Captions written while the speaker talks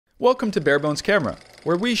Welcome to Barebones Camera,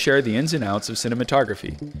 where we share the ins and outs of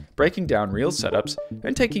cinematography, breaking down real setups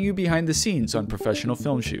and taking you behind the scenes on professional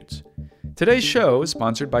film shoots. Today's show is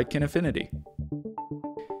sponsored by Kinefinity.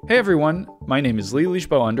 Hey everyone, my name is Leigh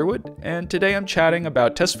Lisbão Underwood, and today I'm chatting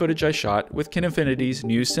about test footage I shot with Kinefinity's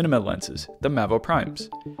new cinema lenses, the MAVO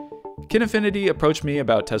Primes. Kinefinity approached me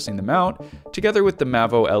about testing them out, together with the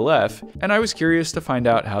MAVO LF, and I was curious to find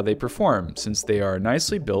out how they perform, since they are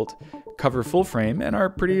nicely built, cover full frame, and are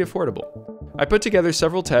pretty affordable. I put together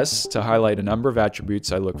several tests to highlight a number of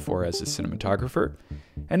attributes I look for as a cinematographer,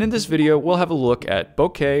 and in this video we'll have a look at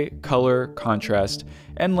bokeh, color, contrast,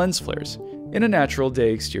 and lens flares in a natural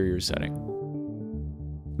day exterior setting.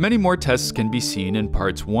 Many more tests can be seen in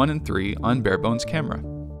parts 1 and 3 on Barebones Camera.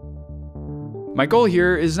 My goal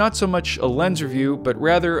here is not so much a lens review, but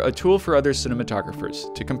rather a tool for other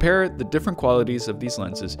cinematographers to compare the different qualities of these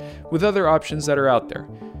lenses with other options that are out there,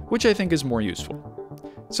 which I think is more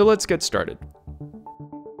useful. So let's get started.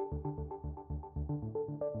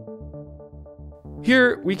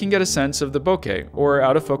 Here we can get a sense of the bokeh, or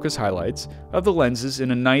out of focus highlights, of the lenses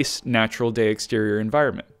in a nice natural day exterior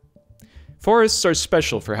environment. Forests are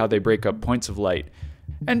special for how they break up points of light,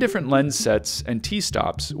 and different lens sets and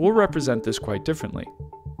T-stops will represent this quite differently.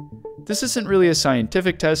 This isn't really a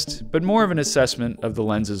scientific test, but more of an assessment of the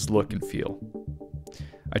lens's look and feel.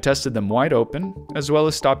 I tested them wide open, as well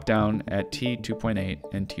as stopped down at T2.8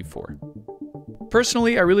 and T4.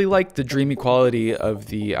 Personally, I really like the dreamy quality of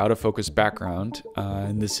the out-of-focus background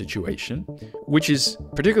in this situation, which is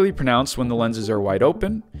particularly pronounced when the lenses are wide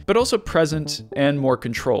open, but also present and more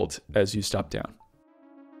controlled as you stop down.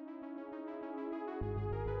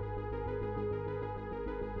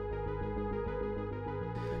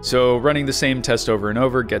 So running the same test over and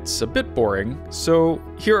over gets a bit boring, so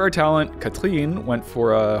here our talent, Katrine, went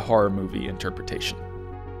for a horror movie interpretation.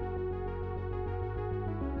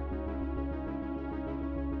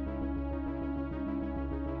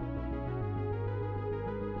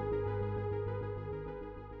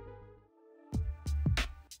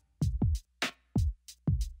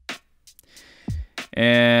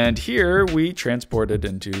 And here we transported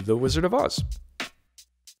into the Wizard of Oz.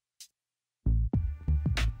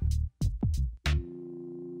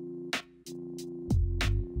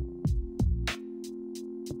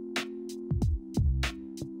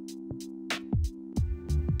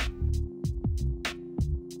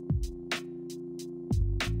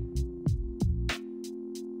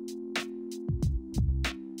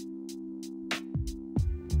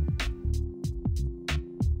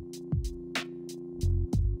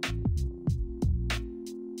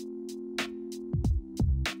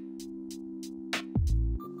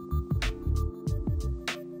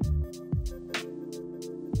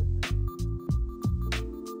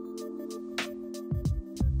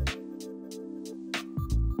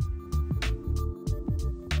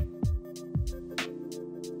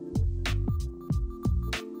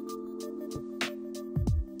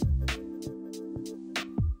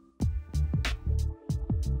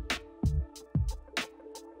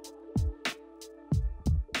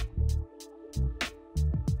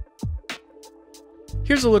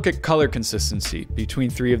 Here's a look at color consistency between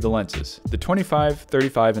three of the lenses, the 25,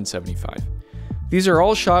 35, and 75. These are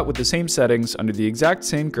all shot with the same settings under the exact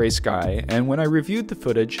same gray sky, and when I reviewed the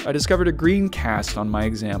footage, I discovered a green cast on my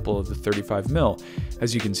example of the 35mm,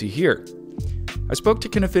 as you can see here. I spoke to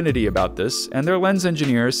Kinefinity about this, and their lens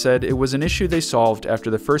engineer said it was an issue they solved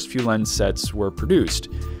after the first few lens sets were produced,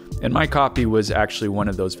 and my copy was actually one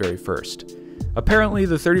of those very first. Apparently,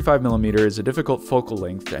 the 35mm is a difficult focal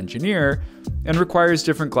length to engineer and requires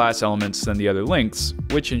different glass elements than the other lengths,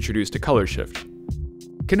 which introduced a color shift.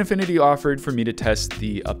 Kinefinity offered for me to test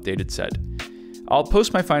the updated set. I'll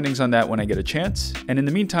post my findings on that when I get a chance, and in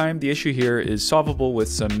the meantime, the issue here is solvable with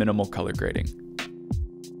some minimal color grading.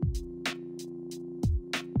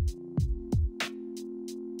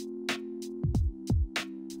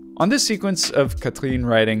 On this sequence of Katrine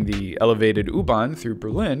riding the elevated U-Bahn through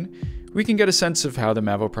Berlin, we can get a sense of how the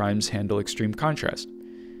MAVO Primes handle extreme contrast.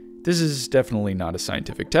 This is definitely not a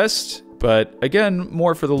scientific test, but again,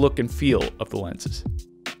 more for the look and feel of the lenses.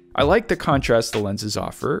 I like the contrast the lenses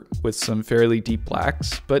offer, with some fairly deep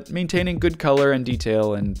blacks, but maintaining good color and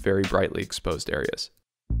detail in very brightly exposed areas.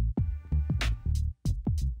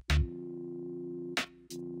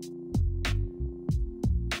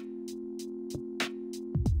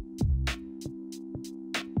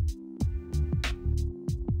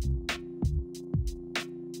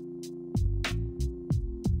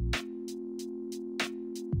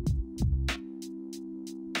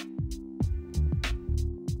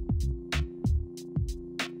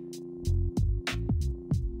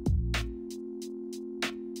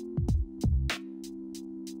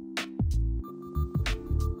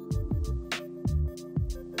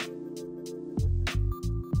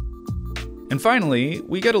 And finally,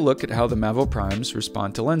 we get a look at how the MAVO Primes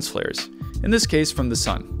respond to lens flares, in this case from the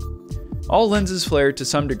sun. All lenses flare to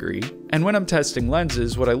some degree, and when I'm testing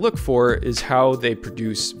lenses, what I look for is how they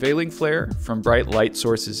produce veiling flare from bright light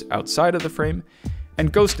sources outside of the frame,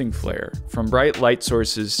 and ghosting flare from bright light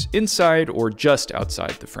sources inside or just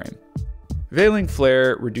outside the frame. Veiling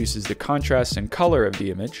flare reduces the contrast and color of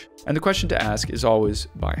the image, and the question to ask is always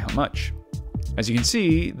by how much. As you can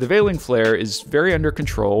see, the veiling flare is very under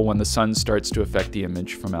control when the sun starts to affect the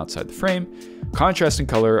image from outside the frame. Contrast and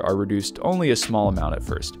color are reduced only a small amount at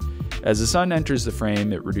first. As the sun enters the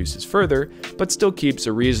frame, it reduces further, but still keeps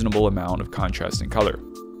a reasonable amount of contrast and color.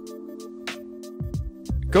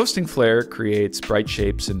 Ghosting flare creates bright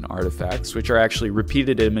shapes and artifacts, which are actually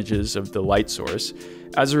repeated images of the light source,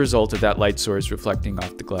 as a result of that light source reflecting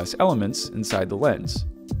off the glass elements inside the lens.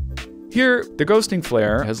 Here, the ghosting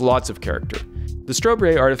flare has lots of character. The strobe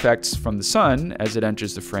ray artifacts from the sun as it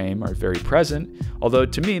enters the frame are very present, although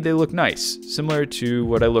to me they look nice, similar to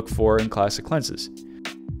what I look for in classic lenses.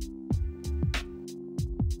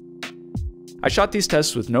 I shot these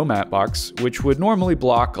tests with no matte box, which would normally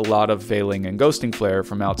block a lot of veiling and ghosting flare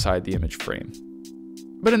from outside the image frame.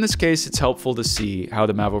 But in this case, it's helpful to see how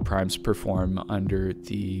the MAVO Primes perform under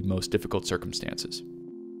the most difficult circumstances.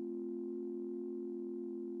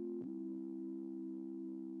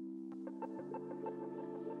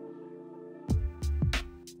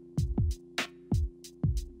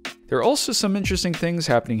 There are also some interesting things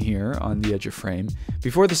happening here on the edge of frame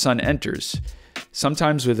before the sun enters,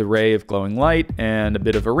 sometimes with a ray of glowing light and a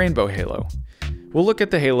bit of a rainbow halo. We'll look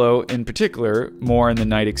at the halo in particular more in the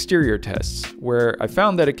night exterior tests, where I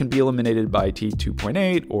found that it can be eliminated by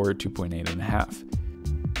T2.8 or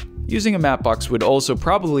 2.8.5. Using a matte box would also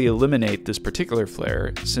probably eliminate this particular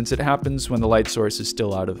flare, since it happens when the light source is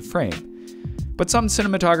still out of the frame. But some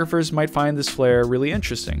cinematographers might find this flare really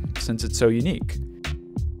interesting, since it's so unique.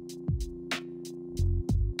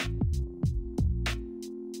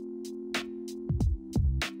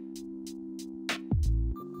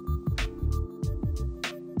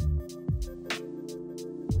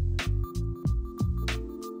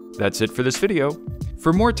 That's it for this video.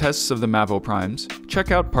 For more tests of the MAVO Primes,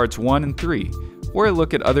 check out parts 1 and 3, where I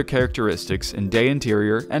look at other characteristics in day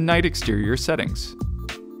interior and night exterior settings.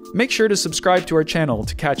 Make sure to subscribe to our channel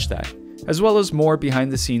to catch that, as well as more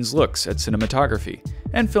behind-the-scenes looks at cinematography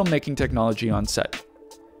and filmmaking technology on set.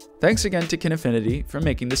 Thanks again to Kinefinity for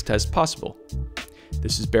making this test possible.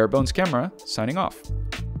 This is Barebones Camera, signing off.